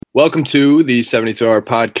Welcome to the 72-Hour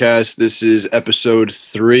Podcast. This is episode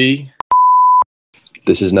 3.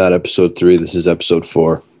 This is not episode 3. This is episode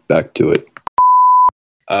 4. Back to it.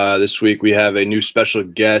 This week we have a new special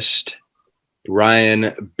guest,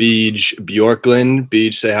 Ryan Beej Bjorklund.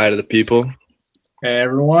 Beej, say hi to the people. Hey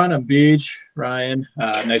everyone, I'm Beej, Ryan.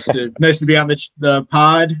 Nice to be on the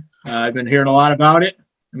pod. I've been hearing a lot about it.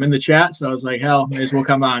 I'm in the chat, so I was like, hell, may as well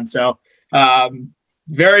come on. So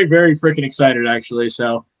very, very freaking excited, actually.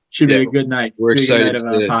 So should be a good night. We're excited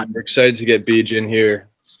to get Beej in here,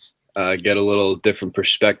 get a little different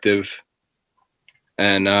perspective.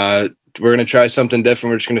 And we're going to try something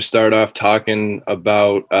different. We're just going to start off talking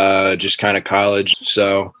about just kind of college.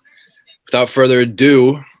 So without further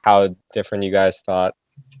ado. How different you guys thought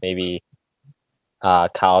maybe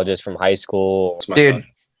colleges from high school. Dude,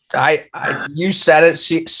 I you said it,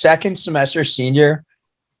 second semester senior.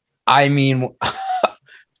 I mean,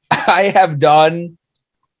 I have done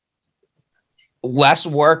less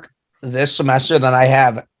work this semester than I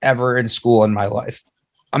have ever in school in my life.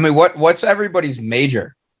 I mean, what's everybody's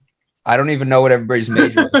major? I don't even know what everybody's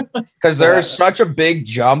major is because there is such a big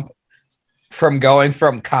jump from going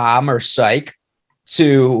from comm or psych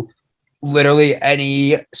to literally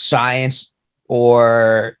any science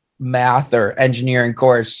or math or engineering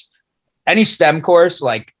course, any STEM course,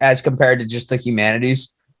 like as compared to just the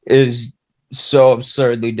humanities, is so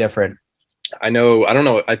absurdly different. I don't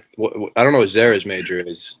know what Zara's major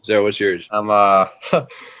is. Zara, what's yours? I'm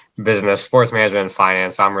business, sports management, and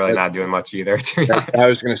finance. So I'm really not doing much either, to be honest. I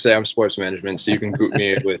was going to say I'm sports management, so you can group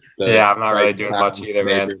me with. I'm not really doing much either,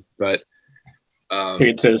 major, man. But you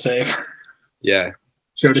can say the same. Yeah.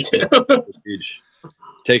 Showed it to.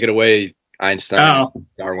 Take it away, Einstein.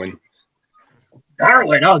 Darwin.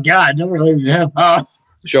 Oh God, never related to him.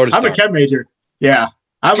 I'm a chem major. Yeah,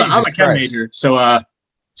 I'm a chem major.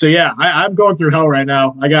 So yeah, I'm going through hell right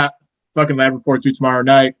now. I got fucking lab report due tomorrow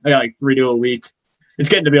night. I got like 3 to a week. It's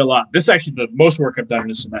getting to be a lot. This is actually the most work I've done in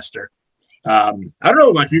this semester. I don't know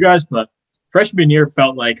about you guys, but freshman year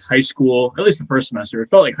felt like high school, at least the first semester. It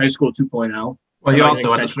felt like high school 2.0. Well, you also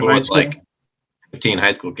went to school with like 15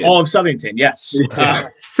 high school kids. All of Southington, yes.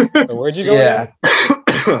 So where'd you go? Yeah.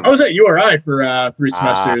 I was at URI for 3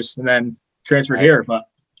 semesters and then transferred here, but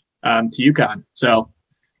to UConn. So,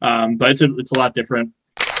 but it's a lot different.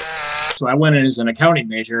 So I went in as an accounting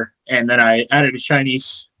major, and then I added a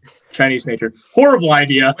Chinese major. Horrible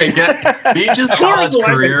idea. Beej's college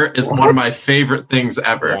career is one of my favorite things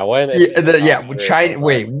ever. China.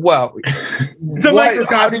 Wait, whoa. It's a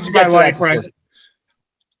microcosm of my life, right?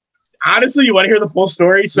 Honestly, you want to hear the full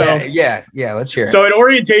story? So yeah, let's hear it. So at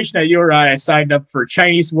orientation at URI, I signed up for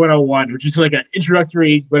Chinese 101, which is like an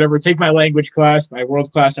introductory, whatever, take my language class, my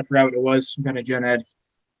world class, I forgot what it was, some kind of gen ed.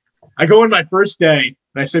 I go in my first day,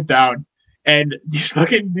 and I sit down, and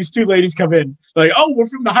these 2 ladies come in, like, oh, we're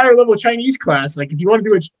from the higher level Chinese class. Like, if you want to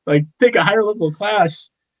do take a higher level class,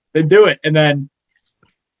 then do it. And then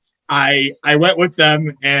I went with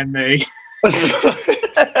them, and they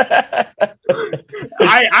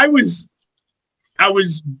I was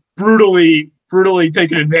brutally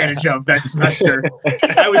taken advantage of that semester.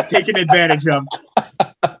 I was taken advantage of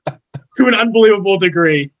to an unbelievable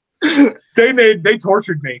degree. They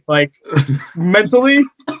tortured me, like, mentally.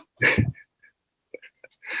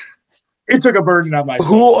 It took a burden on my soul.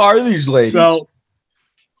 Who are these ladies? So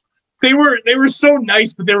they were so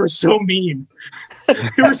nice, but they were so mean.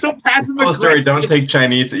 They were so passive aggressive. Story, don't take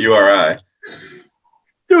Chinese at URI.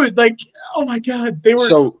 Dude, like, oh my God, they were.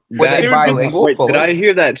 So were they bilingual? Wait, did I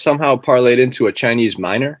hear that somehow parlayed into a Chinese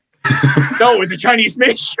minor? No, it was a Chinese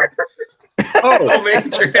major.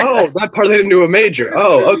 Major. Oh, that parlayed into a major.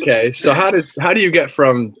 Oh, okay. So how do you get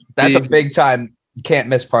from? That's a big time. You can't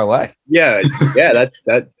miss parlay. Yeah. That's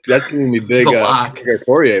gonna be big.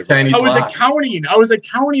 Chinese. I was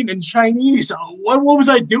accounting in Chinese. What was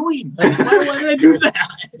I doing? Like, why did I do that?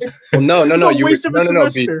 Well, no. You were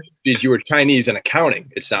Beej, you were Chinese in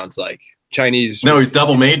accounting. It sounds like Chinese. No, he's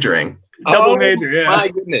double majoring. Double major. Yeah. My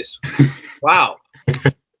goodness. Wow.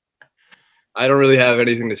 I don't really have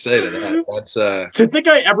anything to say to that. That's To think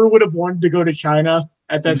I ever would have wanted to go to China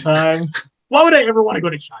at that time. Why would I ever want to go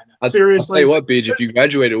to China? Seriously. I'll tell you what, Beej, if you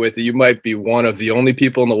graduated with it, you might be one of the only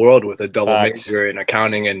people in the world with a double major in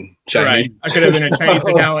accounting and Chinese. Right. I could have been a Chinese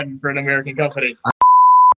accountant for an American company.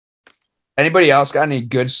 Anybody else got any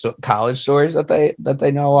good college stories that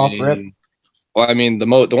they know off rip? Well, I mean, the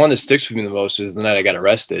one that sticks with me the most is the night I got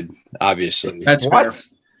arrested. Obviously, that's what. Fair.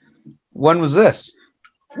 When was this?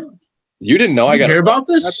 You didn't know I got hear about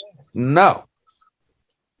this? No.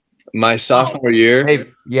 My sophomore year. Hey,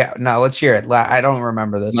 yeah, no, let's hear it. I don't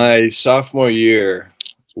remember this. My sophomore year,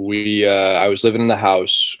 I was living in the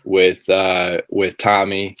house with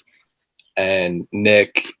Tommy and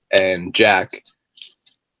Nick and Jack,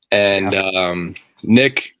 and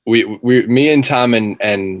Nick, me and Tom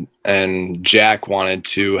and Jack wanted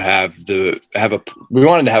to have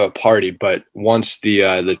a party, but once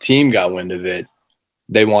the team got wind of it,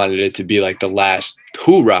 they wanted it to be like the last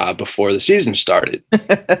hoorah before the season started.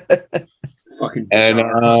 Fucking And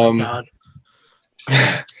bizarre. Oh my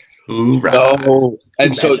God.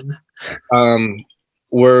 So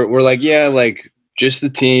we're like, yeah, like just the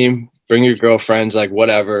team, bring your girlfriends, like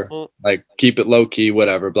whatever, like keep it low key,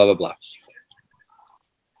 whatever, blah blah blah.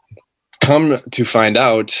 Come to find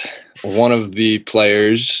out, one of the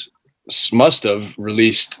players must have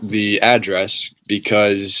released the address,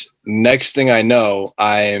 because next thing I know,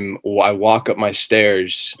 I walk up my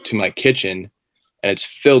stairs to my kitchen and it's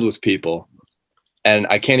filled with people, and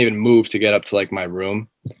I can't even move to get up to like my room.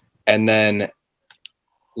 And then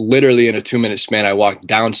literally in a 2-minute span, I walk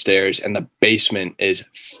downstairs and the basement is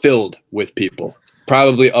filled with people,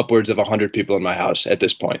 probably upwards of 100 people in my house at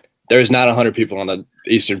this point. There's not 100 people on the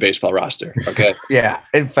Eastern baseball roster. Okay. Yeah,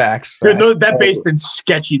 in facts. Dude, no, that basement's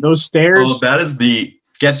sketchy. Those stairs. Oh, that is the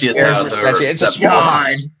sketchiest Stairs house are I've ever sketchy. It's a stepped small in.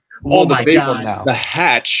 God. house. Oh the my big God. now. The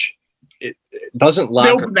hatch, it doesn't lock.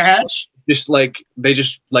 They opened the hatch. Just like they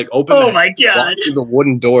just like open. Oh the my hatch, God. walk through the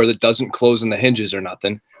wooden door that doesn't close in the hinges or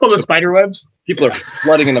nothing. Oh, the spider webs. People are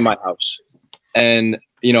flooding into my house, and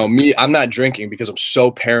you know me, I'm not drinking because I'm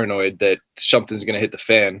so paranoid that something's gonna hit the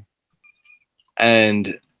fan.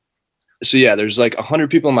 And so yeah, there's like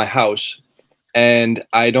 100 people in my house, and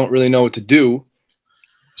I don't really know what to do,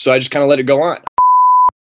 so I just kind of let it go on.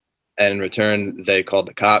 And in return, they called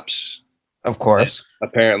the cops. Of course.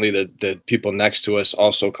 Apparently, the people next to us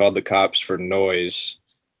also called the cops for noise.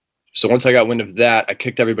 So once I got wind of that, I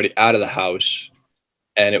kicked everybody out of the house,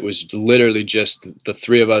 and it was literally just the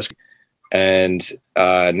three of us. And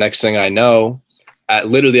next thing I know,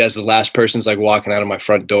 literally as the last person's like walking out of my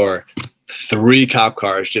front door, 3 cop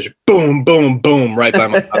cars just boom, boom, boom right by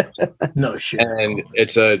my house. No shit. And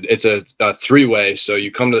it's a 3-way. So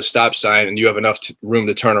you come to the stop sign and you have enough room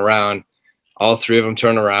to turn around. All 3 of them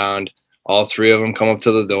turn around. All 3 of them come up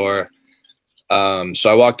to the door. So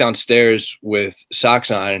I walk downstairs with socks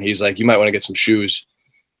on, and he's like, "You might want to get some shoes."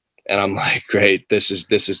 And I'm like, "Great, this is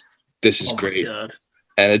Oh my great." God.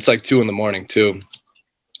 And it's like 2 a.m. too.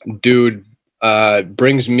 Dude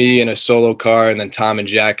brings me in a solo car, and then Tom and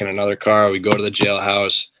Jack in another car. We go to the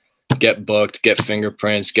jailhouse, get booked, get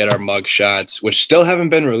fingerprints, get our mug shots, which still haven't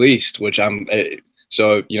been released. Which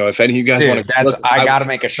so you know, if any of you guys want to, I got to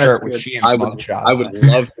make a shirt with good. Sheehan's I mugshot.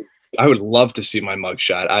 I would love to see my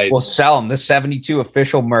mugshot. We'll sell them. The 72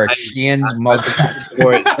 official merch. Sheehan's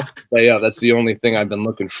mugshot. But yeah, that's the only thing I've been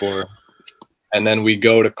looking for. And then we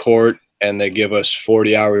go to court, and they give us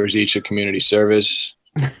 40 hours each of community service.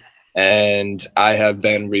 And I have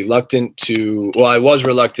been reluctant to. Well, I was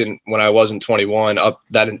reluctant when I wasn't 21.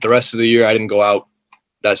 The rest of the year, I didn't go out.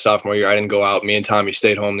 That sophomore year, I didn't go out. Me and Tommy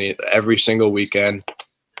stayed home every single weekend.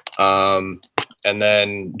 And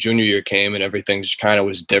then junior year came, and everything just kind of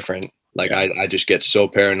was different. Like I just get so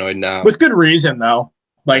paranoid now. With good reason, though.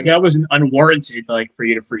 Like that wasn't unwarranted, like for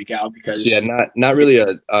you to freak out because not really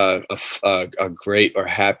a great or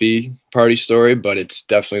happy party story, but it's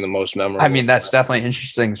definitely the most memorable. I mean, that's definitely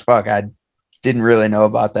interesting as fuck. I didn't really know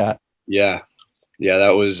about that. Yeah,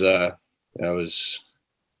 that was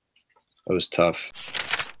tough.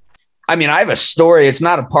 I mean, I have a story. It's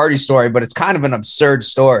not a party story, but it's kind of an absurd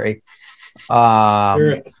story.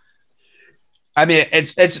 Sure. I mean,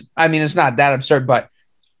 it's not that absurd, but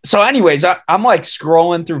so anyways, I'm like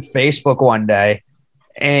scrolling through Facebook one day,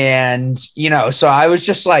 and so I was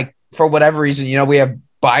just like, for whatever reason, we have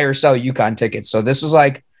buy or sell UConn tickets. So this is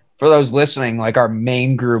like, for those listening, like our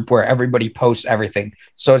main group where everybody posts everything.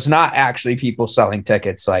 So it's not actually people selling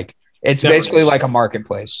tickets. Like it's basically like a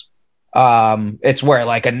marketplace. It's where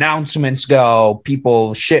like announcements go,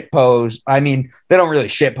 people shit post. I mean, they don't really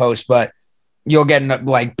shit post, but you'll get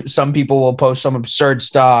like some people will post some absurd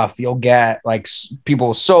stuff. You'll get like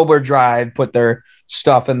people sober drive, put their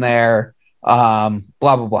stuff in there, blah,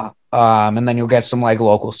 blah, blah. And then you'll get some like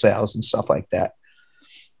local sales and stuff like that.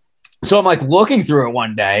 So I'm like looking through it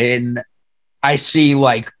one day and I see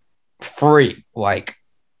like free, like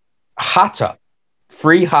hot tub,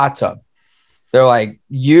 free hot tub. They're like,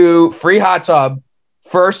 free hot tub,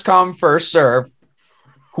 first come, first serve.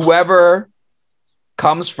 Whoever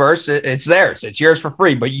comes first, it's theirs. It's yours for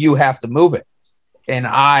free, but you have to move it. And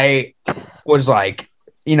I was like,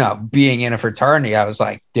 being in a fraternity, I was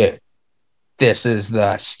like, dude, this is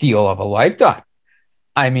the steal of a lifetime.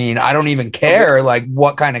 I mean, I don't even care like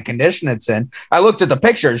what kind of condition it's in. I looked at the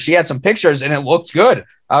pictures. She had some pictures and it looked good.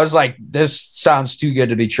 I was like, this sounds too good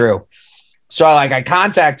to be true. So like I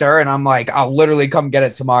contact her and I'm like, I'll literally come get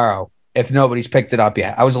it tomorrow if nobody's picked it up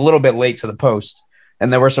yet. I was a little bit late to the post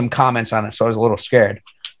and there were some comments on it, so I was a little scared.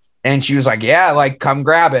 And she was like, yeah, like come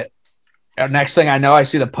grab it. Next thing I know, I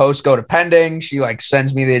see the post go to pending. She like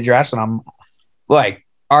sends me the address and I'm like,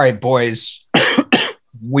 all right, boys,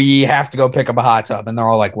 we have to go pick up a hot tub. And they're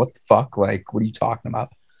all like, what the fuck? Like, what are you talking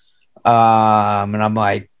about? And I'm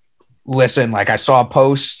like, listen, like I saw a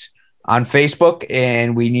post on Facebook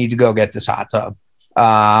and we need to go get this hot tub.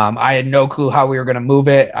 I had no clue how we were going to move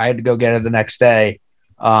it. I had to go get it the next day.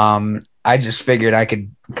 I just figured I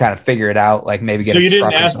could kind of figure it out, like maybe get. So you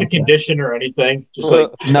didn't ask the condition or anything? Just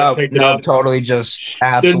no, totally just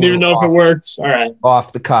didn't even know if it works. All right,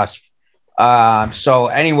 off the cusp. So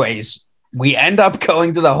anyways, we end up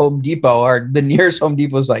going to the Home Depot, or the nearest Home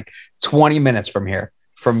Depot is like 20 minutes from here,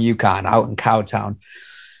 from Yukon, out in Cowtown.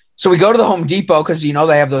 So we go to the Home Depot because, you know,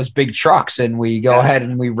 they have those big trucks, and we go ahead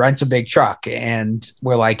and we rent a big truck, and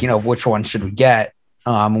we're like, you know, which one should we get?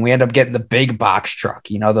 We end up getting the big box truck,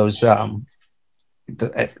 you know, those,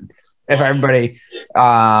 if everybody,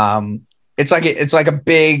 it's like a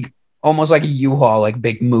big, almost like a U-Haul, like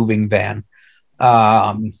big moving van.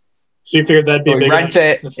 So you figured that'd be we rent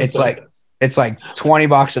it. It's like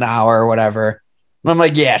 $20 an hour or whatever. And I'm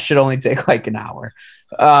like, yeah, it should only take like an hour.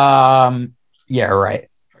 Yeah, right.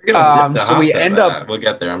 So we end up, we'll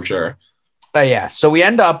get there, I'm sure. Yeah. So we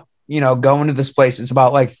end up, you know, going to this place. It's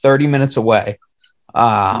about like 30 minutes away.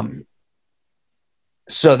 So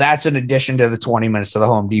that's in addition to the 20 minutes to the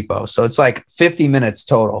Home Depot. So it's like 50 minutes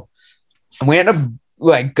total. And we end up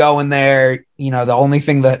like going there. You know, the only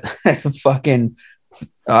thing that the fucking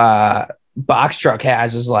box truck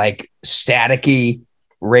has is like staticky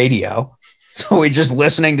radio. So we're just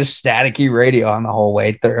listening to staticky radio on the whole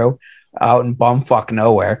way through, out in bumfuck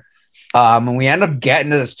nowhere. And we end up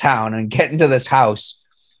getting to this town and getting to this house.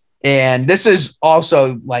 And this is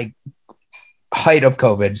also like height of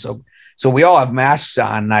COVID. So we all have masks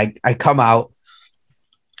on. And I come out,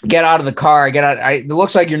 get out of the car. It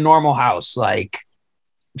looks like your normal house, like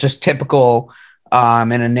just typical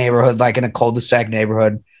in a neighborhood, like in a cul-de-sac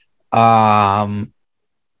neighborhood. And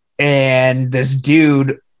this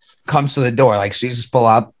dude comes to the door, like sees us pull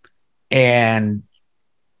up, and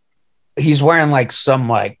he's wearing like some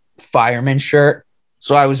like fireman shirt.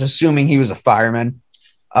 So I was assuming he was a fireman.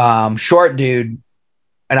 Short dude.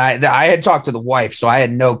 And I had talked to the wife, so I had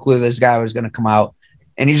no clue this guy was going to come out.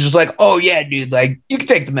 And he's just like, oh yeah, dude, like you can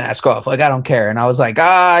take the mask off. Like, I don't care. And I was like,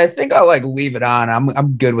 I think I'll like leave it on.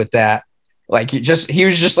 I'm good with that. Like he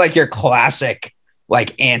was just like your classic,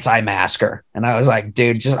 like anti-masker. And I was like,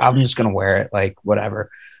 dude, I'm just going to wear it. Like whatever,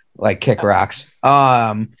 like kick rocks.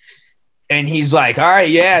 And he's like, all right,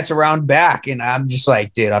 yeah, it's around back. And I'm just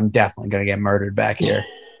like, dude, I'm definitely going to get murdered back here.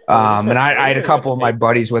 And I had a couple of my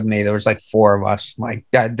buddies with me. There was like 4 of us. I'm like,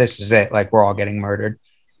 this is it. Like, we're all getting murdered.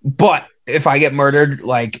 But if I get murdered,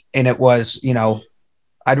 like, and it was, you know,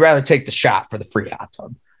 I'd rather take the shot for the free hot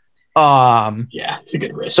tub. Yeah, it's a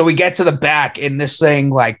good risk. So we get to the back, and this thing,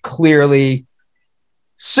 like, clearly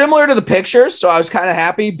similar to the pictures. So I was kind of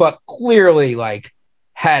happy, but clearly, like,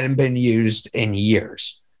 hadn't been used in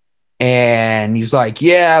years. And he's like,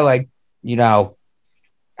 yeah, like, you know,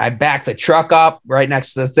 I backed the truck up right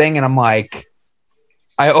next to the thing, and I'm like,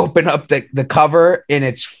 I open up the cover, and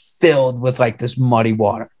it's filled with like this muddy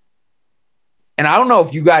water. And I don't know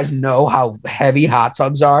if you guys know how heavy hot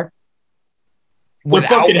tubs are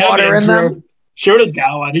without water in them. Showed us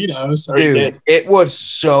Gallon, he knows. Dude, it was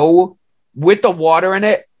so, with the water in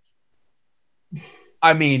it,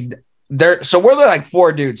 I mean, so we're like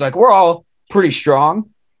 4 dudes. Like, we're all pretty strong.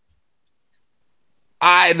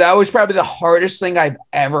 That was probably the hardest thing I've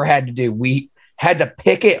ever had to do. We had to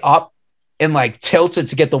pick it up and like tilt it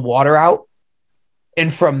to get the water out.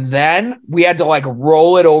 And from then we had to like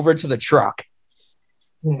roll it over to the truck.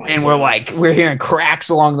 And we're hearing cracks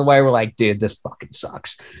along the way. We're like, dude, this fucking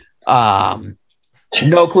sucks.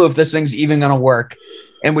 No clue if this thing's even going to work.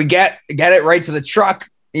 And we get it right to the truck,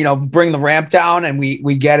 you know, bring the ramp down, and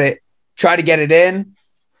we get it, try to get it in,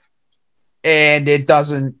 and it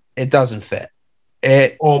doesn't fit.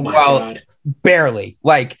 God. Barely.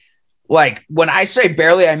 Like when I say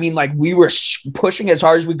barely, I mean like we were pushing as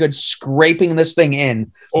hard as we could, scraping this thing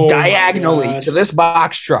in diagonally to this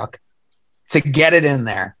box truck to get it in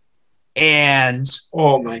there. And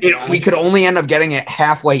we could only end up getting it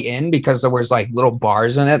halfway in because there was like little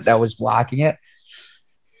bars in it that was blocking it.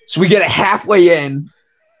 So we get it halfway in,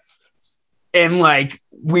 and like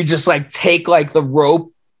we just like take like the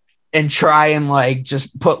rope and try and like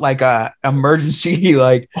just put like a emergency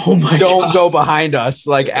like Oh my don't God. go behind us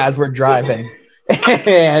like as we're driving.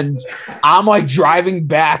 And I'm like driving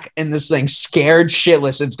back and this thing scared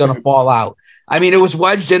shitless it's gonna fall out. I mean, it was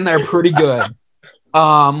wedged in there pretty good.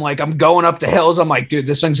 Like I'm going up the hills. I'm like, dude,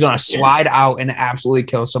 this thing's gonna slide out and absolutely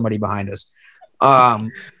kill somebody behind us.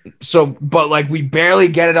 But like we barely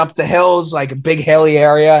get it up the hills, like a big hilly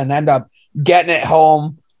area, and end up getting it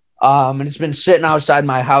home. And it's been sitting outside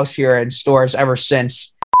my house here in stores ever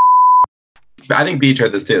since. I think Beach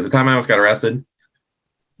heard this too. The time I almost got arrested.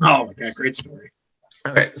 Oh my God, great story.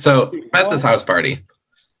 Okay, so I'm at this house party,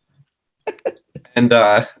 and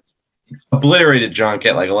obliterated drunk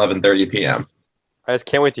at like 11:30 p.m. I just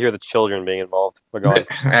can't wait to hear the children being involved. We're going.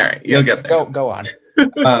 All right, you'll get there. Go on.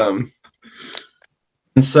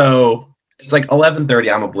 And so it's like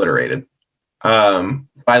 11:30. I'm obliterated.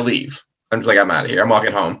 I leave. I'm just like, I'm out of here. I'm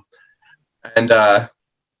walking home, and they have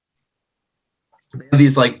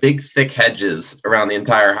these like big thick hedges around the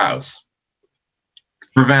entire house to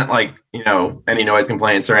prevent like any noise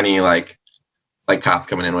complaints or any like cops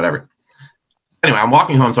coming in, whatever. Anyway, I'm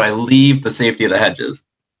walking home, so I leave the safety of the hedges.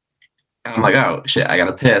 And I'm like, oh shit, I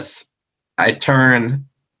gotta piss. I turn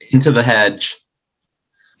into the hedge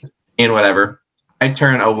and whatever. I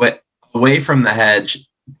turn away from the hedge,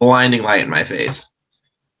 blinding light in my face.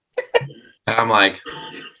 And I'm like,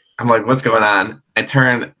 what's going on? I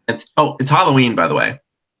turn. It's Halloween, by the way.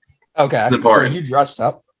 Okay. It's important. So you dressed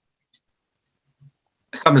up?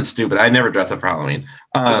 Something stupid. I never dress up for Halloween.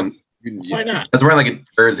 Why not? I was wearing like a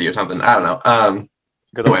jersey or something. I don't know.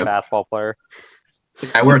 Good old Anyway. basketball player.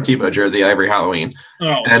 I wear a Tebow jersey every Halloween.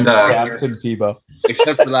 Oh, And Yeah, to Tebow.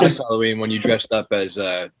 Except for last Halloween when you dressed up as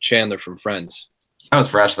Chandler from Friends. that was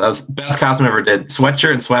fresh. That was the best costume I ever did.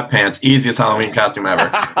 Sweatshirt and sweatpants. Easiest Halloween costume ever.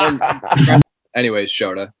 Anyways,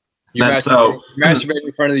 Shota, you That's so. masturbating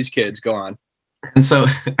in front of these kids. Go on. And so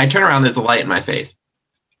I turn around. There's a light in my face.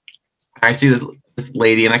 I see this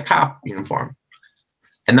lady in a cop uniform.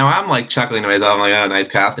 And now I'm like chuckling to myself. I'm like, oh, nice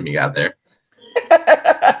costume you got there.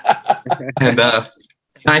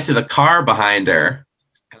 And I see the car behind her.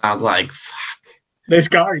 And I was like, fuck. nice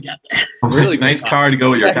car you got there. Really nice car to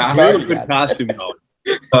go with your Nice costume. car. Really good costume, though.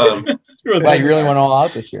 Wow, you really went all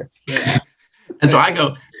out this year. And so I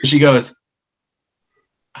go, she goes,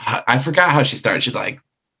 I forgot how she started. She's like,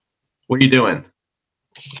 what are you doing?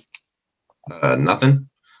 Nothing.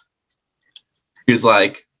 He was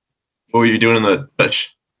like, what were you doing in the bush?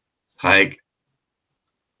 Like,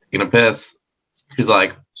 taking a piss. She's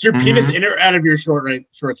like, Is your penis in or out of your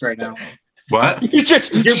shorts right now? what? You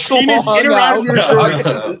just Your penis in or out of your shorts?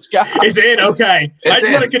 This guy. It's in. Okay. I It's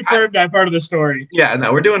just want to in. confirm that part of the story. Yeah,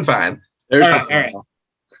 no, we're doing fine. There's All right,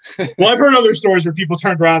 Well, I've heard other stories where people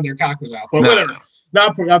turned around and their cock was out, but No, whatever. no.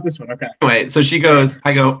 Not this one. Okay. Anyway, so she goes,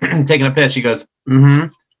 I go, taking a piss. She goes, mm-hmm.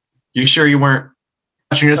 You sure you weren't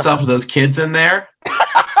touching yourself with those kids in there?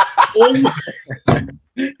 Oh my.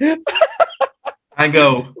 I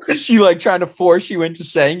go, Was she like trying to force you into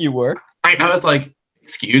saying you were? I was like,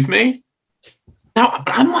 excuse me? No,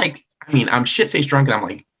 but I'm like, I'm shit-faced drunk and I'm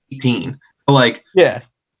like 18. But like, Yeah.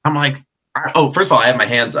 I'm like, oh, first of all, I have my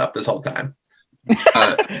hands up this whole time.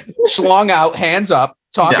 Slung out, hands up,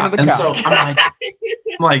 talking Yeah, to the and couch. so I'm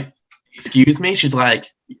like, excuse me? She's like,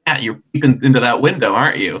 yeah, you're peeping into that window,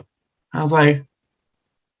 aren't you? I was like,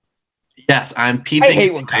 yes, I'm peeping. I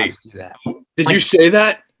hate when cops do that. Did you say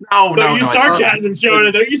that? No, Don't use I- sarcasm,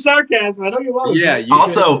 Shona. Don't use sarcasm. I know you love it. Yeah. You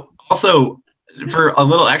Also, for a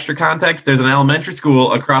little extra context, there's an elementary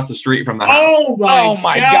school across the street from the house. Oh my. Oh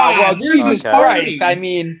my God. Well, This Jesus is Okay. Christ. I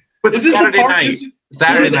mean, But Is it's this the Saturday part- night. this-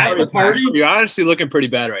 Saturday this is night. the party? You're honestly looking pretty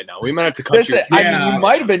bad right now. We might have to cut listen, you. I Yeah. mean, you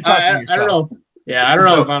might have been touching yourself. I don't know. Yeah, I don't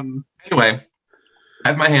know So- if I'm. Anyway, I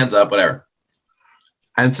have my hands up, whatever.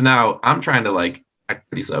 And so now I'm trying to like act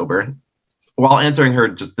pretty sober while answering her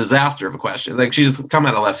just disaster of a question. Like she just come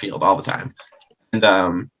out of left field all the time.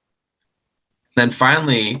 And then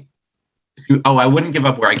finally, I wouldn't give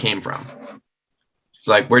up where I came from. She's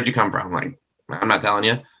like, where'd you come from? I'm like, I'm not telling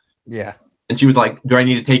you. Yeah. And she was like, do I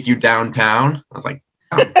need to take you downtown? I was like,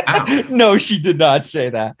 downtown. No, she did not say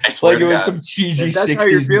that. I swear Like it to was God. some cheesy If that's 60s how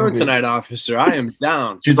you're feeling movie. tonight, officer. I am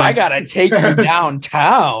down. She's I like, gotta take you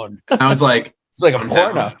downtown. I was like, It's like a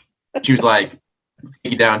downtown. porno. She was like,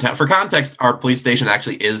 take you downtown. For context, our police station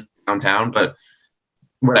actually is downtown, but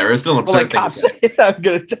whatever. It's still an Well, absurd like thing to cops say. say, I'm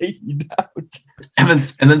gonna take you down.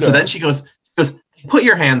 And then so then she goes, put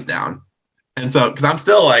your hands down. And so, because I'm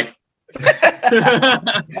still like,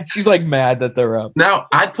 She's like mad that they're up. now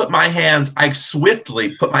I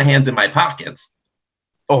swiftly put my hands in my pockets,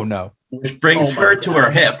 Oh no. which brings Oh my her to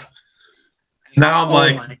her hip. Now I'm Oh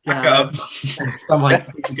like, my back God. up. I'm like,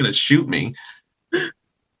 he's gonna shoot me.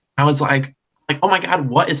 I was like, oh my God,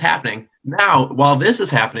 what is happening? Now, while this is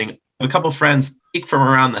happening, a couple friends peek from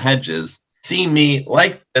around the hedges, see me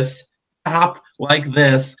like this, top like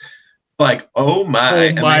this, like, oh my, Oh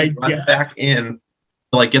and my then run God. back in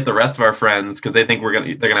to like get the rest of our friends because they think they're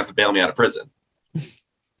gonna have to bail me out of prison.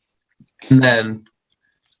 And then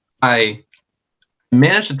I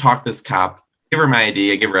managed to talk this cop, give her my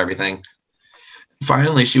ID, I give her everything.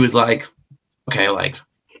 Finally, she was like, okay, like,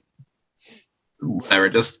 whatever,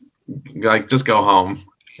 just go home.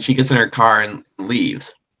 She gets in her car and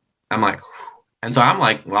leaves. I'm like, and so I'm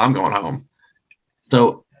like, well, I'm going home.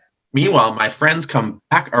 So meanwhile, my friends come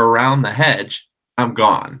back around the hedge. I'm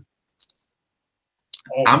gone.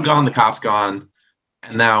 Oh I'm my gone. The God. cop's gone.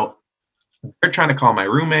 And now they're trying to call my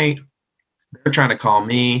roommate. They're trying to call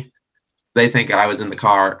me. They think I was in the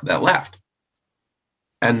car that left.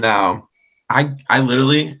 And now I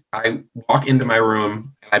walk into my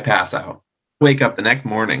room and I pass out. Wake up the next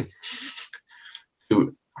morning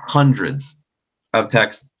to hundreds of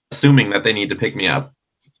texts assuming that they need to pick me up.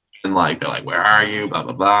 And like, they're like, where are you? Blah,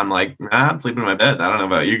 blah, blah. I'm like, nah, I'm sleeping in my bed. I don't know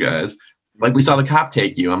about you guys. Like, we saw the cop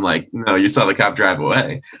take you. I'm like, no, you saw the cop drive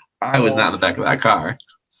away. I was not in the back of that car.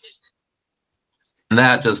 And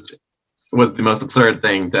that just was the most absurd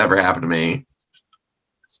thing to ever happen to me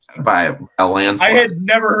by a landslide. I had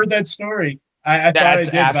never heard that story. I thought I That's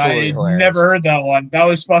did, but I absolutely had hilarious. never heard that one. That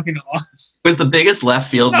was fucking awesome. It was the biggest left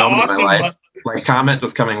field Not moment awesome, of my life. Like, comment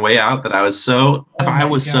was coming way out that I was so, if Oh I my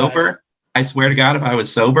was God. sober, I swear to God, if I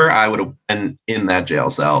was sober, I would have been in that jail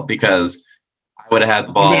cell because I would have had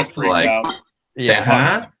the You would have balls to freaked like, out. yeah,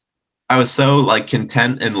 huh? I was so like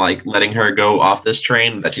content in like letting her go off this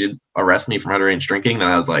train that she'd arrest me for underage drinking that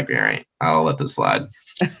I was like, all right, I'll let this slide.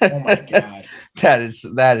 Oh my God. That is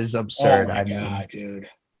Oh absurd. my I mean, God, dude.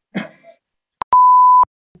 all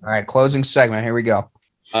right, closing segment. Here we go.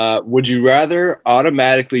 Would you rather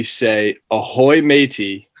automatically say "Ahoy,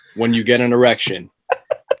 matey" when you get an erection,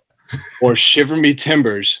 or "Shiver me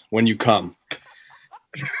timbers" when you come?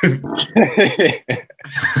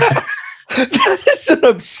 That's an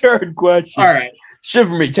absurd question. All right.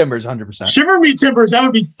 Shiver me timbers, 100%. Shiver me timbers. That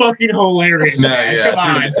would be fucking hilarious. man. Come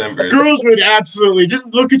on. shoot Timbers. Girls would absolutely just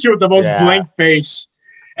look at you with the most Yeah. blank face,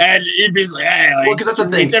 and it'd be like, "Hey, like, Well, 'cause that's the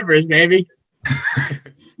shiver me thing. timbers, baby."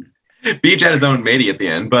 Beach had his own matey at the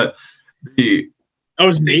end, but the That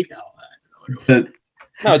was me. No,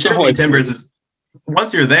 it's Shiver Ahoy Me Timbers is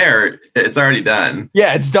once you're there, it's already done.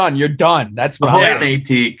 Yeah, it's done. You're done. That's what Ahoy Yeah.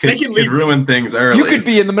 matey They could can leave- ruin things early. you could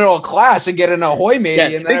be in the middle of class and get an ahoy matey, Yeah,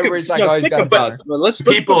 and then think of- everybody's like, no, "Oh, he's think got a about- boner." well, let's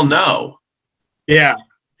People know. Yeah,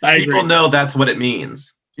 I agree. People know that's what it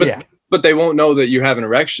means. but- Yeah, but they won't know that you have an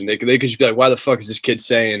erection. They could just be like, "Why the fuck is this kid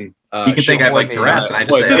saying?" You could think I have like Ahoy Tourette's, and I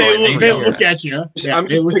just Ahoy say, matey. "Oh, They, matey." they look at you. Yeah, I'm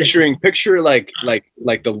they just look at you. picture like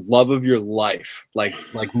the love of your life, like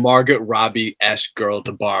Margaret Robbie-esque girl at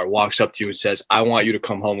the bar walks up to you and says, "I want you to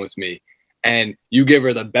come home with me," and you give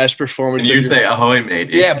her the best performance. And of you your say, life. "Ahoy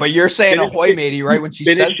matey." yeah, but you're saying Finish ahoy it. matey right when she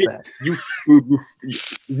Finish says it. that.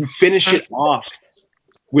 You finish it off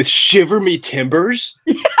with "Shiver me timbers."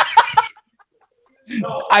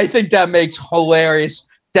 I think that makes hilarious.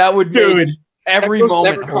 That would make Dude, every That girl's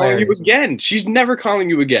moment never calling you hilarious. again. She's never calling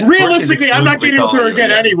you again. realistically, I'm not exclusively getting with her calling you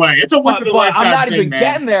again again. anyway. It's a once But, in a but lifetime I'm not thing, even man.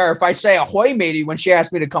 getting there if I say ahoy matey when she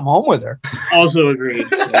asked me to come home with her. Also agreed.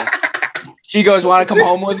 Yeah. She goes, "Want to come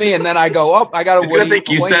home with me?" And then I go, "Oh, I got a It's gonna Woody think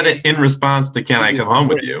you ahoy said matey." it in response to "Can I come home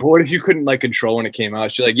with you?" What if you couldn't like control when it came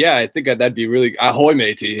out? She's like, "Yeah, I think that'd be really ahoy,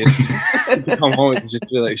 matey." And you come home and just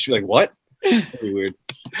she's like, "What?" Very weird.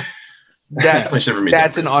 That's Definitely Shiver Me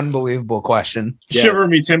that's an Timbers. unbelievable question, Yeah. Shiver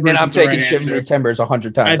me timbers. and I'm is the taking right Shiver Me answer. Timbers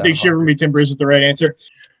 100 times. I out think of shiver 100. me timbers is the right answer.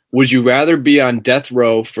 Would you rather be on death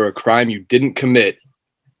row for a crime you didn't commit,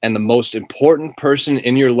 and the most important person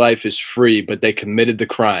in your life is free, but they committed the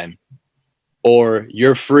crime, or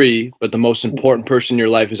you're free, but the most important person in your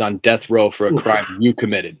life is on death row for a crime you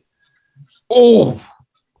committed? Oh,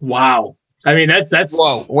 Wow. I mean, that's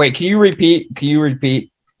whoa! Wait, can you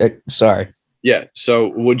repeat? Sorry. Yeah. So,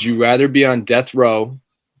 would you rather be on death row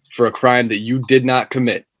for a crime that you did not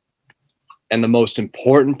commit, and the most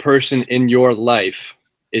important person in your life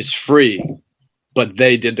is free, but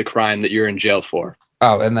they did the crime that you're in jail for?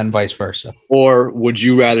 Oh, and then vice versa. Or would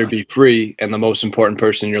you rather be free and the most important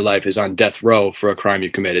person in your life is on death row for a crime you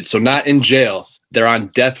committed? So not in jail, they're on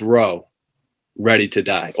death row, ready to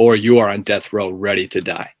die, or you are on death row, ready to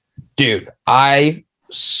die. Dude, I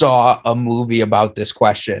saw a movie about this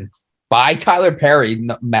question by Tyler Perry.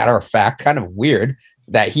 Matter of fact, kind of weird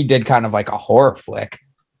that he did kind of like a horror flick.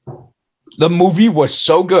 The movie was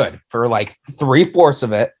so good for like 3/4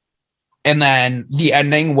 of it. And then the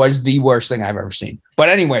ending was the worst thing I've ever seen. But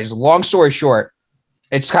anyways, long story short,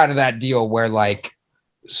 it's kind of that deal where like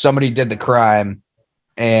somebody did the crime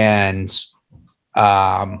and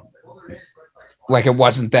like it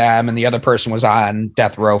wasn't them and the other person was on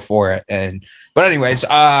death row for it. But anyways,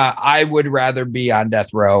 I would rather be on death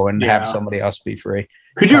row and have somebody else be free.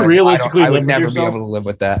 Could you realistically I would live never with be yourself? able to live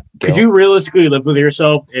with that. Could you realistically live with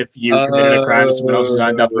yourself if you committed a crime and someone else is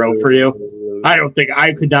on death row for you? I don't think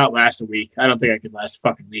I could not last a week. I don't think I could last a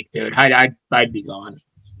fucking week, dude. I'd be gone.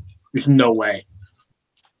 There's no way.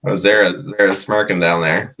 Oh, Zara's smirking down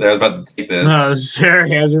there. Zara's about to take this. No, Sarah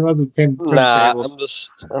Hazard wasn't 10 Nah, tables.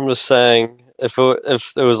 I'm just saying if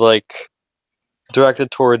it was like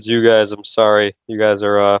directed towards you guys, I'm sorry. You guys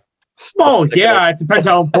are Oh yeah, it depends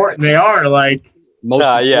how important they are. Like, I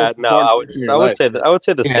would say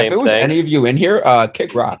the Yeah, same if it was thing. any of you in here,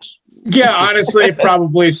 kick rocks. yeah, honestly,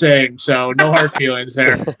 probably same. So no hard feelings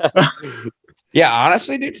there. Yeah,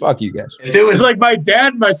 honestly, dude, fuck you guys. If it was It's like my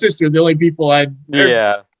dad and my sister, the only people I'd.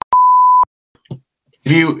 Yeah.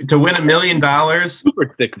 if you to win $1 million,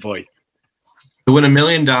 Super thick boy. to win $1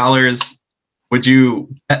 million, would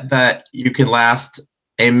you bet that you could last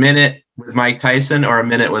a minute with Mike Tyson or a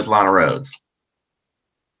minute with Lana Rhodes?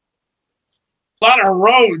 Lana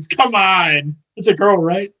Rhodes, come on. It's a girl,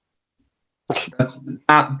 right? That's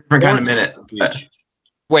not different kind of minute. But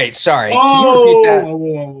Wait, sorry. Can you repeat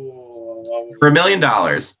that? for $1 million,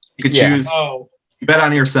 you could Yeah. choose. Oh, You bet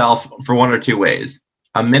on yourself for one or two ways: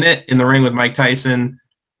 a minute in the ring with Mike Tyson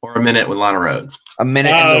or a minute with Lana Rhodes. A minute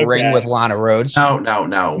in the ring Okay. with Lana Rhodes. No. no,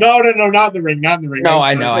 not in the ring, not in the ring. No,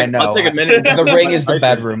 I know. I'll take a minute. The ring is the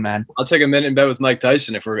bedroom, man. I'll take a minute in bed with Mike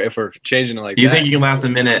Tyson if we're changing it like Do you that. think you can last a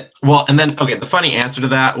minute? Well, and then the funny answer to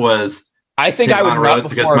that was I think pick I would Lana run Rhodes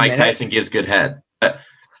because before a Mike minute. Tyson gives good head.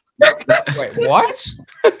 Wait, what?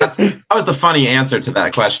 That was the funny answer to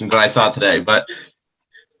that question that I saw today. But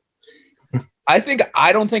I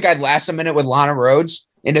don't think I'd last a minute with Lana Rhodes.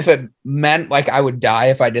 And if it meant like I would die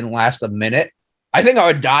if I didn't last a minute, I think I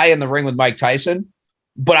would die in the ring with Mike Tyson.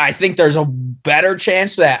 But I think there's a better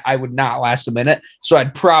chance that I would not last a minute. So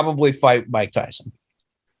I'd probably fight Mike Tyson.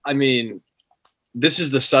 I mean, this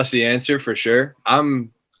is the sussy answer for sure.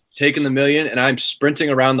 I'm taking the $1 million and I'm sprinting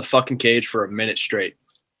around the fucking cage for a minute straight.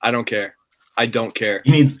 I don't care. I don't care.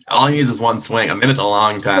 all he needs is one swing. A minute's a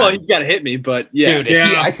long time. Well, he's got to hit me, but yeah. Dude,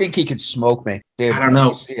 Yeah. I think he could smoke me. Dude, I don't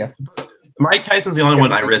know. see ya. Mike Tyson's the only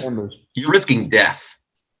one I risk. You're risking death.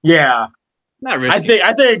 Yeah, Not I risky.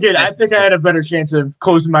 think I had a better chance of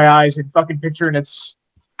closing my eyes and fucking picturing it's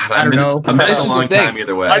I don't know. A minute's This a is long the thing. time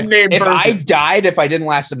either way. unnamed If I person. died, if I didn't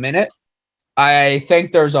last a minute, I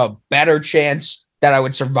think there's a better chance that I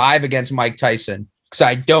would survive against Mike Tyson because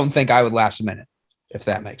I don't think I would last a minute, if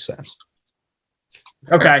that makes sense.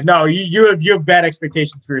 Okay, no, you have bad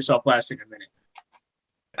expectations for yourself lasting a minute.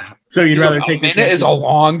 So you'd rather Dude, take a the minute is a chances.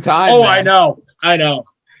 long time. Oh, man. I know.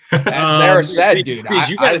 As Sarah said, Dude, dude, you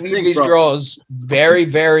I gotta leave think, these bro. girls very,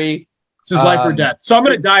 very. This is life or Um, death. So I'm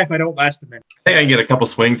gonna die if I don't last a minute. I think I can get a couple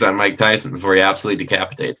swings on Mike Tyson before he absolutely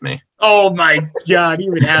decapitates me. Oh my god, he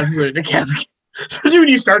would absolutely decapitate. Especially when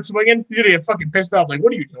you start swinging, he's gonna get fucking pissed off. Like,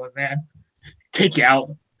 what are you doing, man? Take you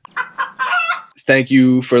out. Thank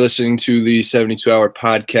you for listening to the 72-Hour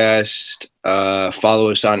Podcast. Follow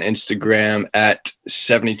us on Instagram at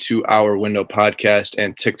 72-Hour Window Podcast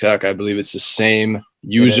and TikTok. I believe it's the same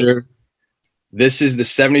user. This is the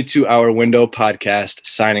 72-Hour Window Podcast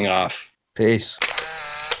signing off. Peace.